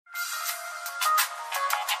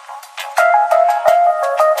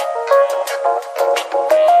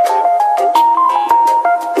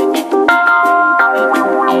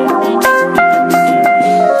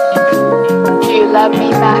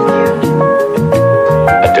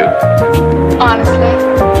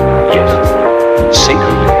secretly,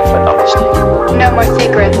 if I'm not mistaken. No more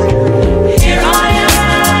secrets. Here I am.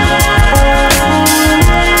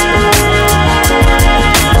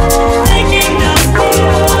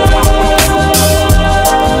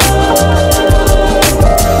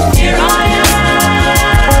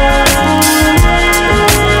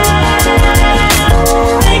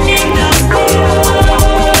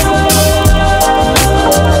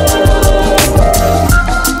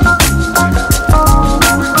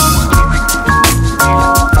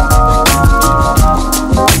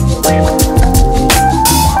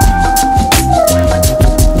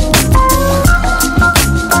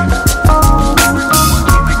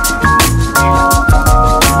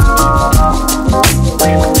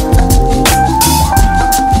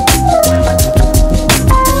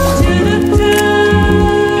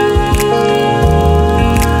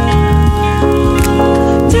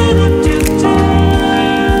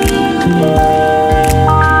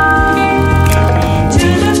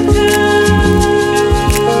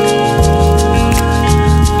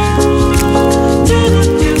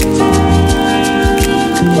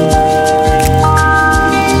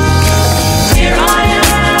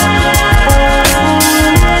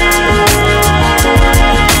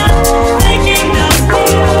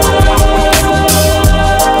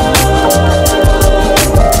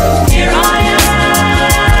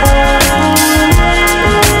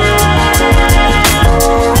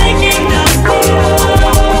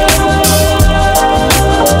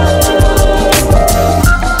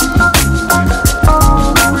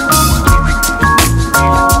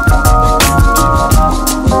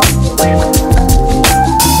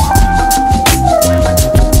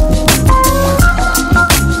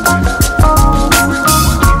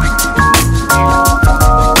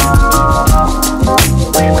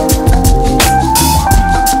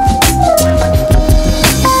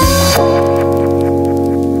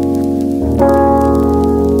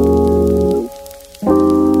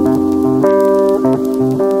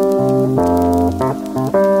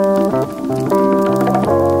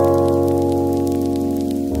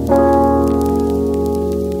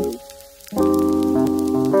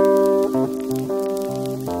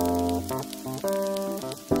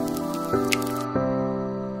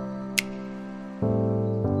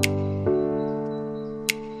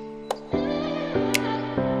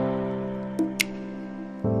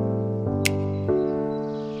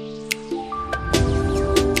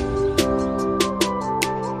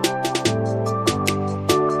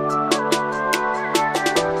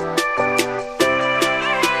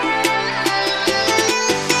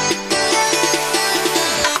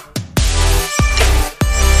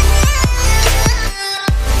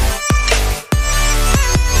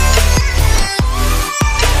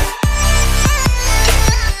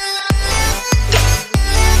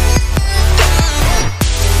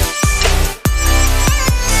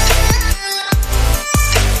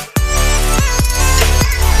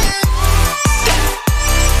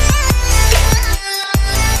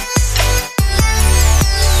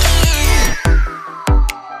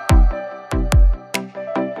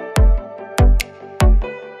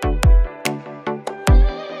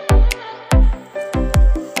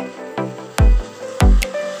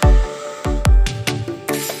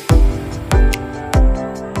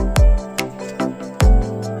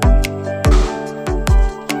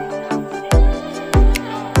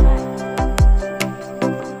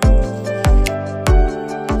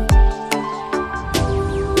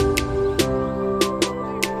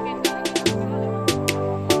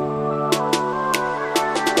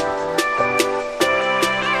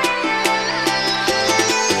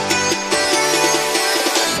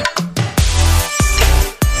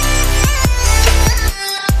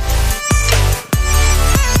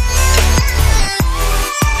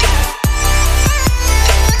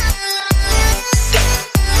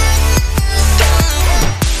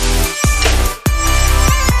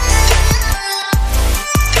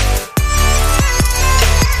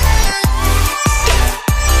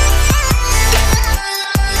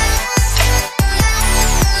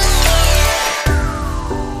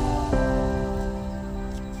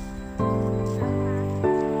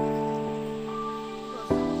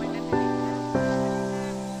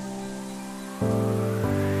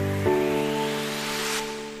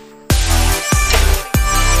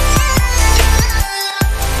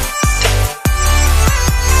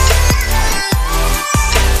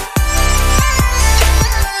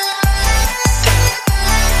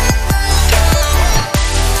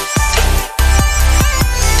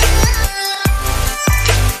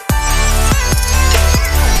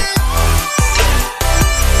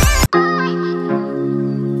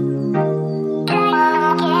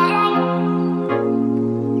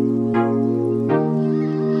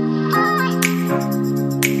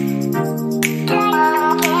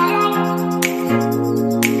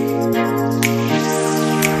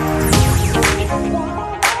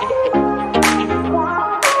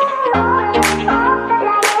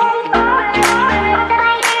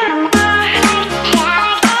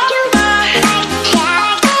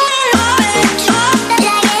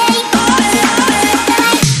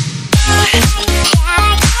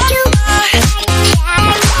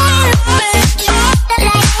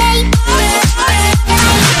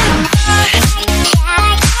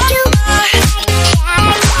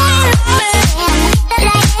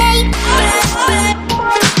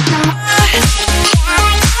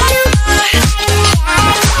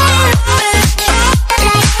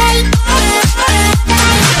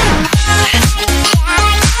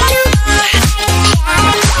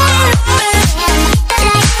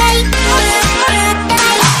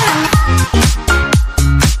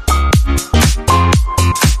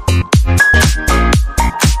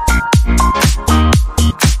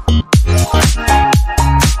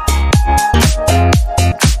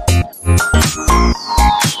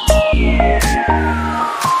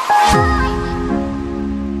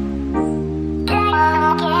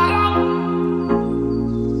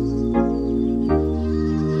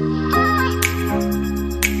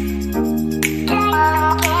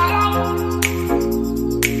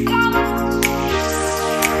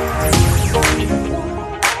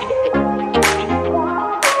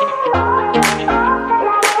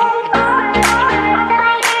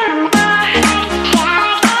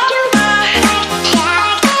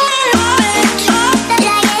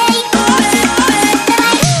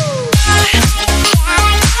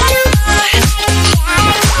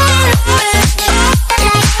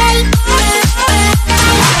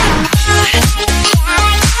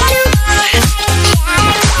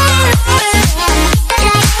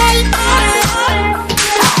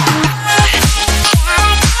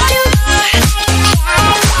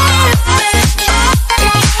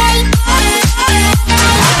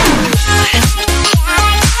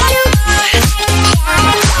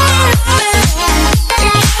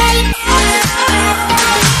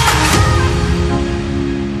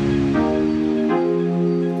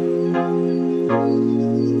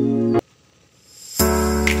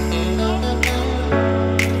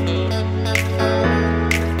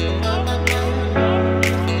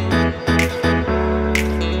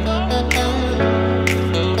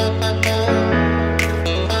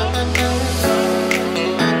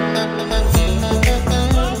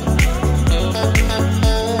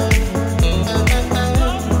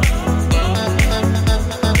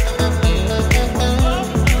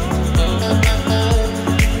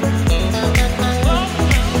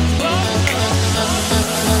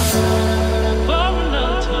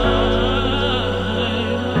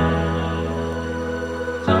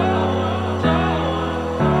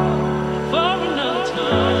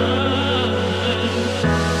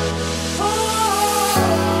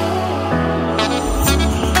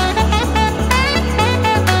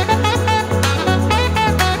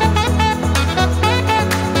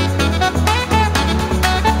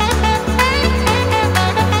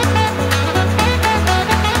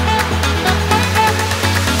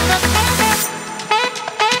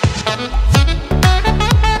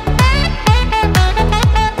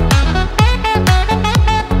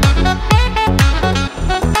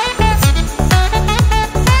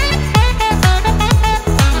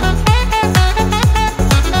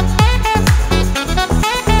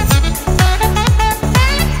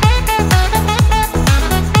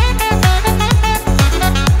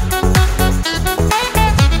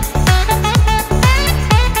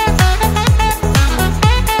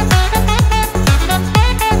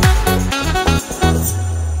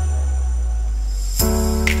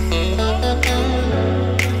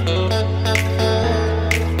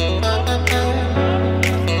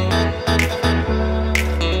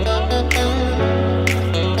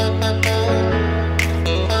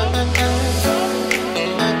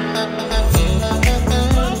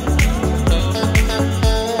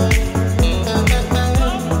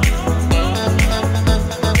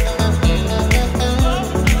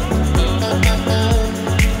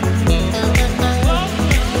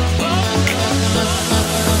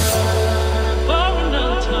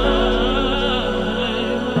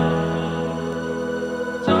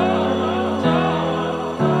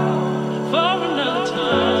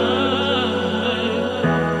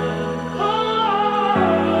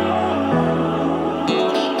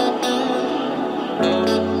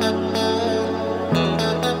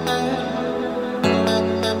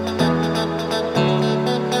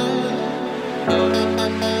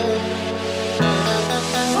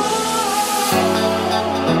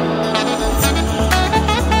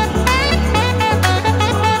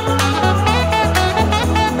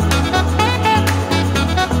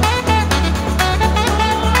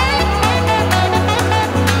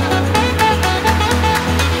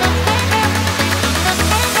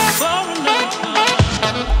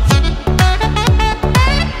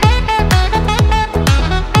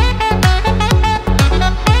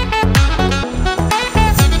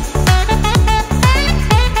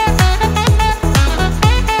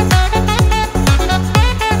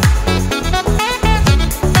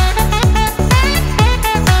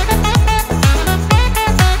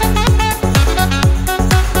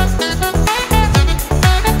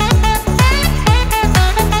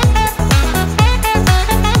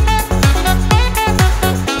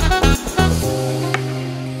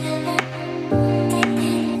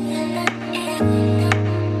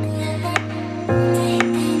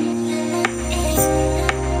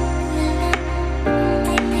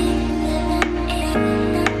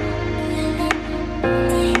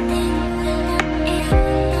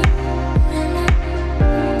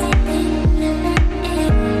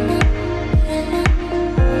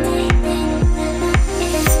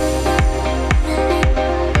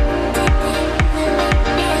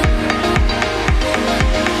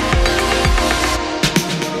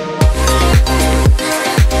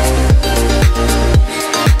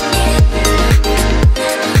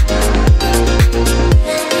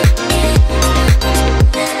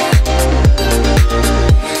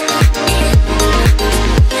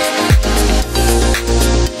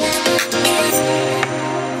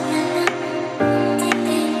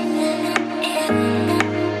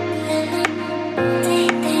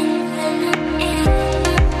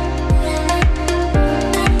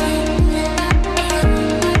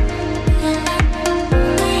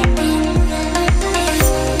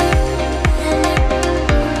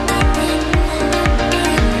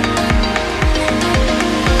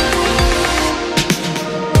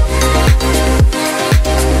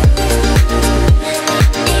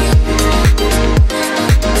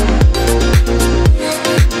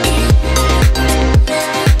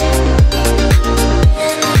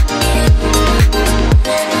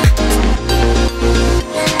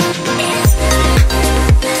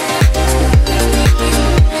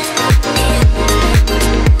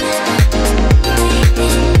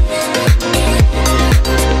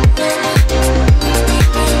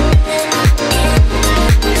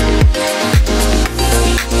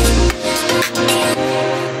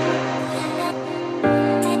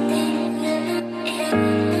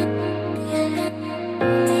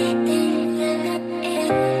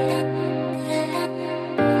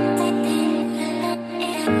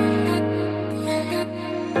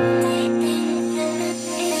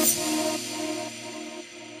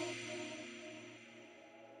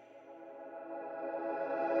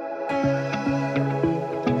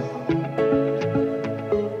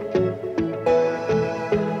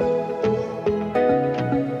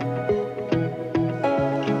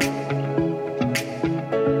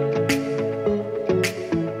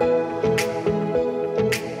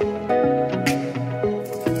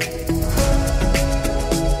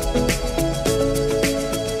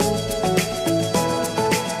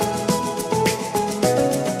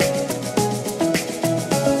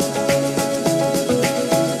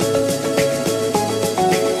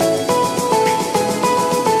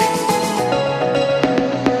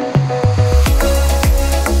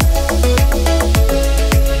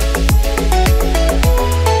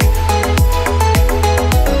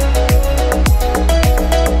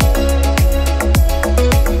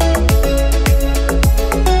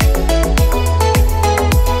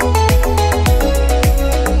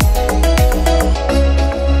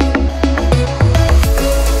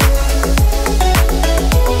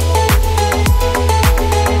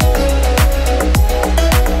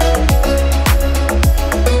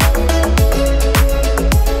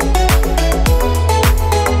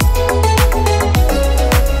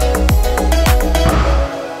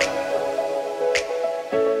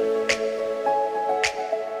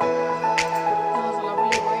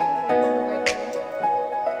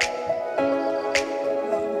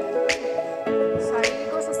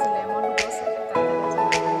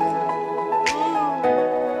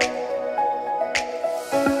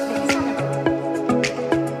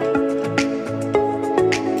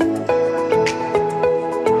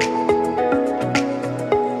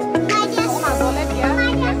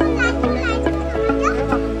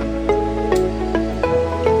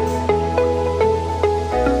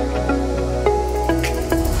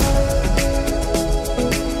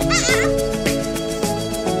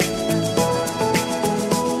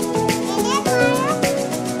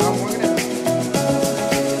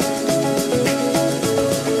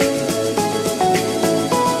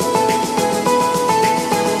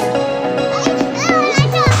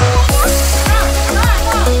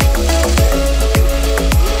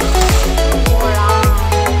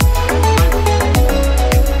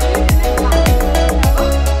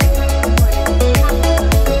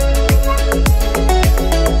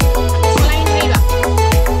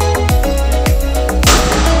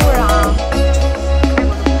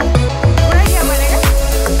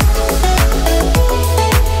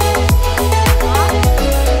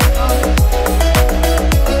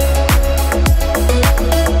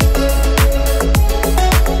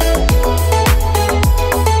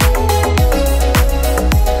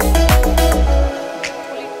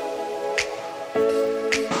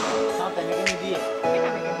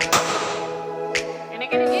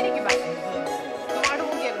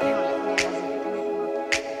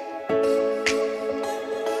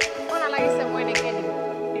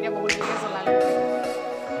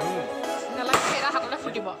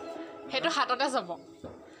 যাব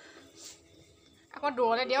আকৌ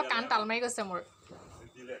দৌৰলে দিও কান তাল মাৰি গৈছে মোৰ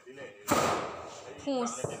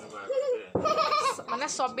ফুস মানে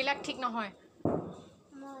সব বিলাক ঠিক নহয়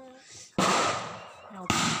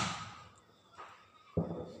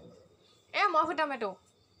এ মই ফুটাম এটো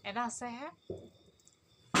এটা আছে হে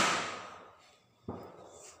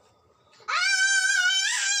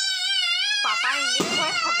পাপা এনে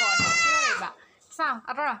ভয় খাব নিচিবা চা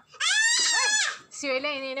আতৰা চিৰিলে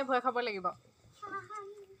এনে ভয় খাব লাগিব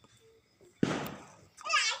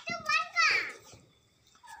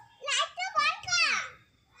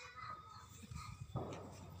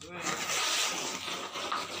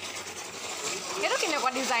এটো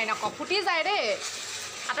কেনেকুৱা ডিজাইন আকৌ ফুটি যায় দেই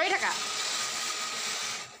আতৰি থাকা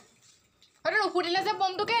হয়তো নুফুটিলে যে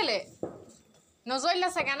বমটো কেলে নজৰিলে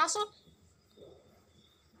চাগে নাচোন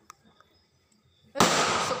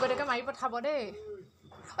চকুকে মাৰি পঠাব দেই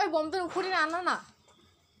ঐ বমটো নুফুটিলে আনা না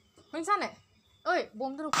শুনিছানে ঐ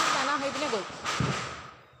বমটো নুফুটিলে আনা সেইপিনে গ'ল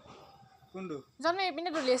কোনটো জানো এইপিনে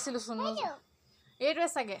দলিয়াইছিলোঁ চোন এইটোৱে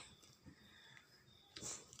চাগে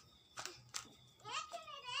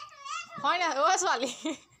হয় না অ ছোৱালী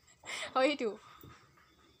হয়তো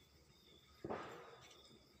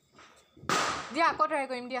দিয়া আকৌ ট্ৰাই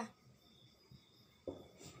কৰিম দিয়া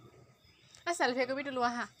সেলফি কপি তোলো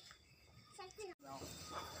আহা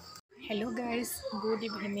হেল্ল' গাইজ গুড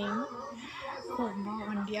ইভিনিং শুভ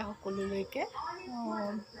সন্ধিয়া সকলোলৈকে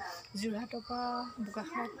যোৰহাটৰ পৰা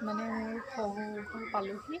বোকাখাট মানে মোৰ শহু ঘৰ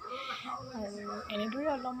পালোহি আৰু এনেদৰে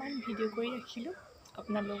অলপমান ভিডিঅ' কৰি ৰাখিলোঁ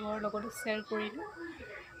আপোনালোকৰ লগতো শ্বেয়াৰ কৰিলোঁ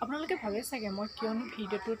আপোনালোকে ভাবে চাগে মই কিয়নো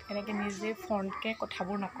ভিডিঅ'টোত এনেকৈ নিজে ফ্ৰণ্টকৈ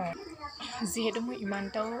কথাবোৰ নকওঁ যিহেতু মোৰ ইমান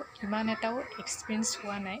এটাও এক্সপিৰিয়েঞ্চ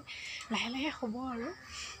হোৱা নাই লাহে লাহে হ'ব আৰু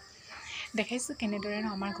দেখাইছোঁ কেনেদৰে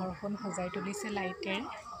আমাৰ ঘৰখন সজাই তুলিছে লাইটেৰে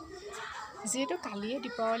যিহেতু কালিয়ে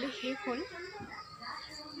দীপাৱলী শেষ হ'ল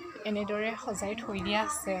এনেদৰে সজাই থৈ দিয়া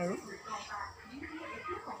আছে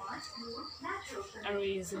আৰু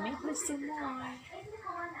এইজনী হৈছে মই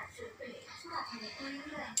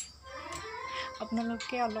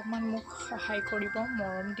আপোনালোকে অলপমান মোক সহায় কৰিব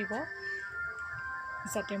মৰম দিব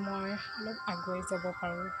যাতে মই অলপ আগুৱাই যাব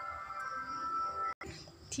পাৰোঁ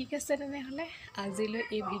ঠিক আছে তেনেহ'লে আজিলৈ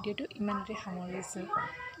এই ভিডিঅ'টো ইমানতে সামৰিছোঁ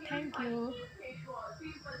থেংক ইউ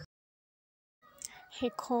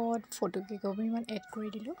শেষত ফটো কেইকপিমান এড কৰি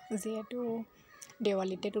দিলোঁ যিহেতু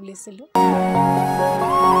দেৱালীতে তুলিছিলোঁ